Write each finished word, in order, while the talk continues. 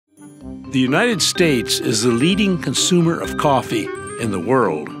The United States is the leading consumer of coffee in the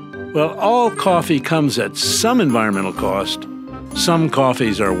world. While all coffee comes at some environmental cost, some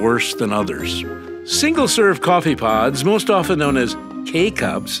coffees are worse than others. Single-serve coffee pods, most often known as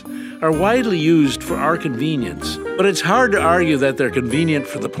K-cups, are widely used for our convenience, but it's hard to argue that they're convenient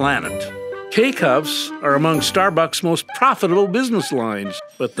for the planet. K-cups are among Starbucks' most profitable business lines,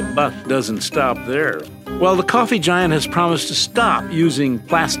 but the buck doesn't stop there. While the coffee giant has promised to stop using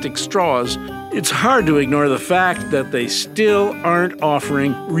plastic straws, it's hard to ignore the fact that they still aren't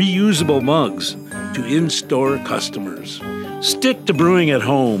offering reusable mugs to in-store customers. Stick to brewing at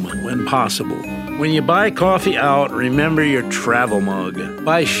home when possible. When you buy coffee out, remember your travel mug.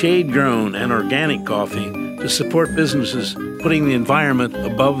 Buy shade-grown and organic coffee to support businesses putting the environment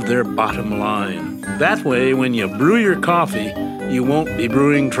above their bottom line. That way, when you brew your coffee, you won't be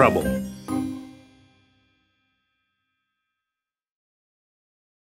brewing trouble.